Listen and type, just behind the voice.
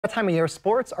That time of year,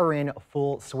 sports are in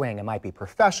full swing. It might be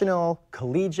professional,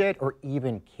 collegiate, or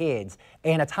even kids.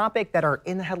 And a topic that are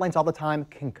in the headlines all the time,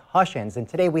 concussions. And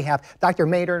today we have Dr.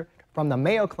 Mader from the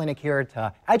Mayo Clinic here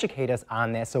to educate us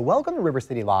on this. So welcome to River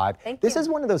City Live. This is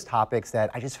one of those topics that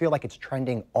I just feel like it's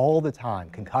trending all the time,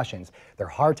 concussions. They're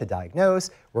hard to diagnose.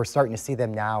 We're starting to see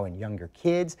them now in younger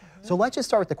kids. So let's just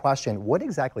start with the question, what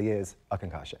exactly is a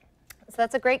concussion? So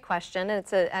that's a great question, and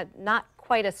it's not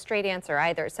quite a straight answer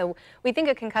either. So we think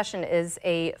a concussion is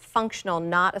a functional,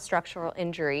 not a structural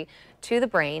injury to the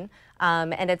brain,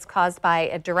 and it's caused by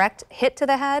a direct hit to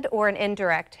the head or an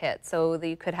indirect hit. So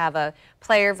you could have a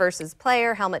player versus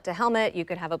player, helmet to helmet. You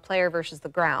could have a player versus the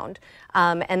ground.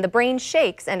 And the brain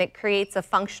shakes, and it creates a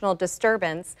functional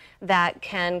disturbance that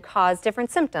can cause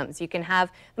different symptoms. You can have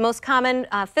the most common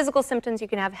physical symptoms. You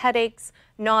can have headaches,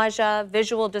 nausea,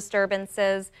 visual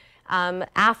disturbances.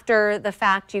 After the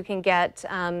fact, you can get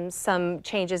some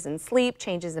changes in sleep,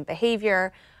 changes in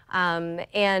behavior,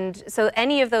 and so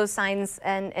any of those signs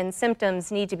and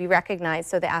symptoms need to be recognized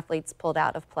so the athlete's pulled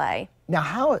out of play. Now,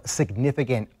 how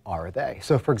significant are they?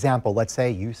 So, for example, let's say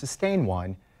you sustain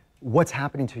one. What's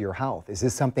happening to your health? Is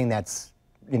this something that's,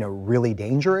 really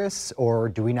dangerous, or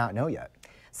do we not know yet?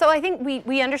 So I think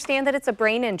we understand that it's a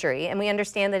brain injury, and we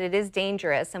understand that it is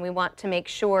dangerous, and we want to make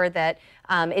sure that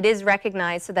it is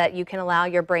recognized so that you can allow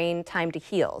your brain time to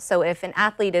heal. So if an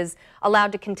athlete is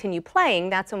allowed to continue playing,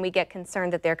 that's when we get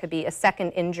concerned that there could be a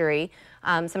second injury,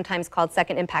 sometimes called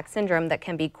second impact syndrome, that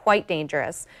can be quite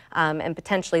dangerous and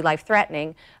potentially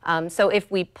life-threatening. So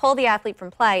if we pull the athlete from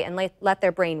play and let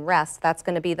their brain rest, that's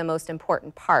going to be the most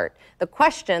important part. The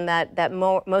question that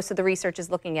most of the research is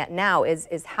looking at now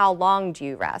is how long do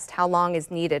you rest? How long is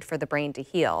needed for the brain to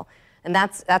heal? And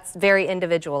that's very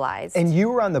individualized. And you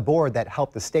were on the board that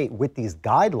helped the state with these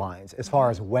guidelines as far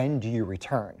as when do you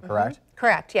return, correct?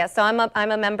 Correct, yes. So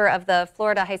I'm a member of the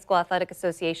Florida High School Athletic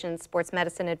Association Sports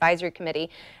Medicine Advisory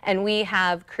Committee, and we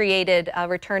have created a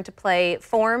return to play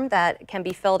form that can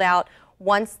be filled out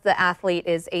once the athlete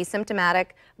is asymptomatic,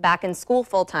 back in school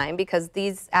full-time, because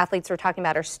these athletes we're talking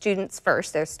about are students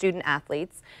first, they're student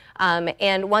athletes.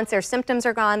 And once their symptoms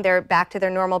are gone, they're back to their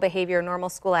normal behavior, normal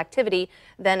school activity,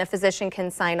 then a physician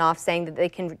can sign off saying that they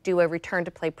can do a return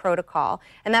to play protocol.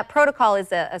 And that protocol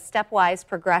is a stepwise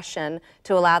progression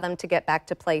to allow them to get back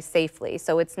to play safely.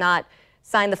 So it's not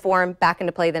sign the form, back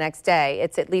into play the next day.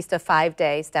 It's at least a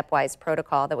 5-day stepwise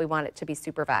protocol that we want it to be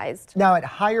supervised. Now at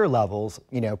higher levels,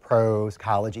 pros,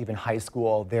 college, even high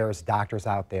school, there's doctors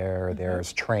out there,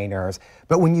 there's trainers.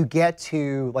 But when you get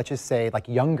to, let's just say, like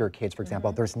younger kids, for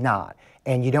example, there's not.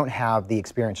 And you don't have the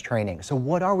experience training. So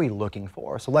what are we looking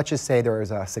for? So let's just say there is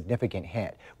a significant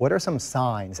hit. What are some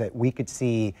signs that we could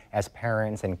see as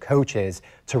parents and coaches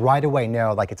to right away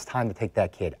know, like, it's time to take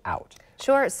that kid out?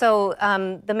 Sure. So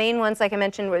the main ones, like I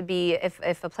mentioned, would be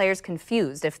if a player's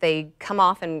confused, if they come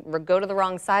off and go to the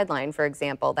wrong sideline, for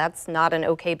example. That's not an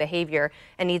okay behavior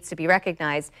and needs to be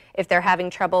recognized. If they're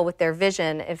having trouble with their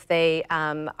vision, if they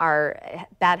are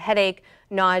bad headache,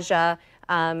 nausea,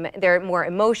 they're more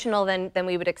emotional than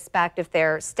we would expect, if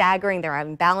they're staggering, they're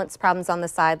having balance problems on the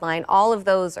sideline, all of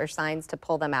those are signs to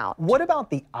pull them out. What about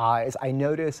the eyes? I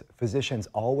notice physicians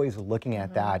always looking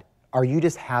at that. Are you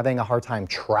just having a hard time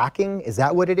tracking? Is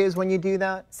that what it is when you do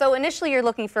that? So initially you're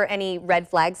looking for any red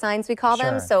flag signs, we call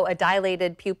them. So a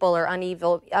dilated pupil or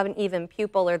uneven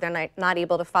pupil, or they're not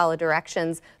able to follow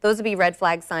directions. Those would be red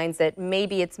flag signs that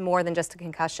maybe it's more than just a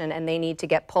concussion and they need to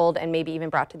get pulled and maybe even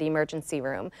brought to the emergency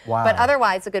room. Wow. But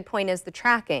otherwise, a good point is the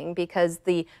tracking, because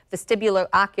the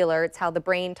vestibulo-ocular, it's how the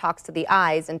brain talks to the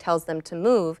eyes and tells them to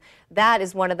move. That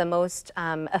is one of the most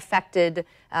affected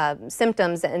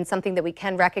symptoms and something that we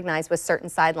can recognize with certain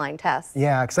sideline tests.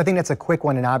 Yeah, because I think that's a quick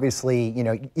one, and obviously,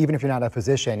 even if you're not a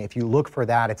physician, if you look for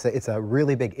that, it's a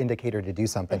really big indicator to do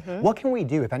something. What can we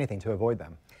do, if anything, to avoid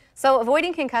them? So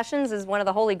avoiding concussions is one of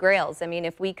the holy grails. I mean,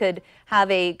 if we could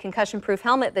have a concussion-proof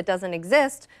helmet that doesn't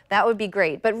exist, that would be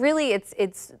great. But really,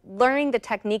 it's learning the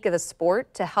technique of the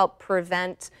sport to help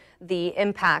prevent the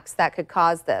impacts that could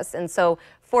cause this. And so,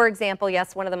 for example,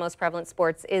 yes, one of the most prevalent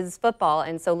sports is football,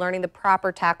 and so learning the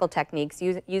proper tackle techniques,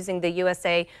 using the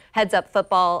USA heads-up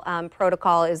football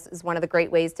protocol is one of the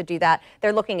great ways to do that.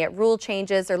 They're looking at rule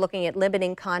changes, they're looking at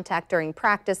limiting contact during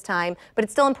practice time, but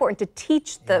it's still important to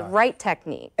teach the right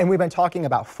technique. And we've been talking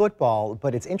about football,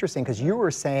 but it's interesting because you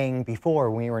were saying before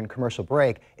when we were in commercial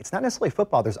break, it's not necessarily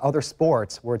football, there's other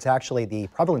sports where it's actually the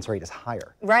prevalence rate is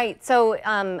higher. Right, so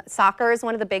soccer is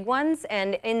one of the big ones,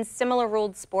 and in similar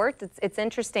ruled sports, it's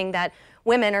interesting that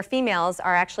women or females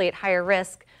are actually at higher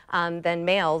risk than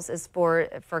males is for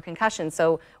concussion.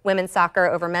 So women's soccer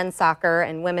over men's soccer,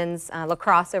 and women's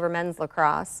lacrosse over men's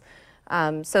lacrosse.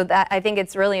 So that I think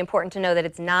it's really important to know that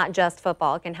it's not just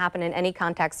football. It can happen in any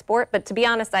contact sport. But to be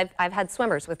honest, I've had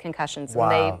swimmers with concussions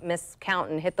and they miscount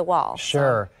and hit the wall.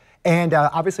 Sure. So. And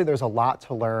obviously there's a lot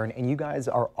to learn, and you guys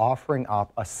are offering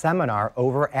up a seminar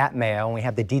over at Mayo, and we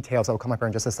have the details that will come up here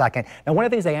in just a second. Now, one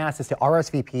of the things they asked is to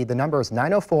RSVP. The number is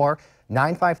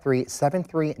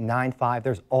 904-953-7395.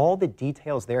 There's all the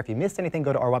details there. If you missed anything,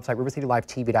 go to our website,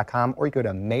 rivercitylivetv.com, or you go to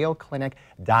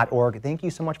mayoclinic.org. Thank you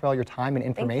so much for all your time and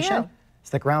information. Thank you.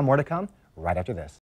 Stick around, more to come right after this.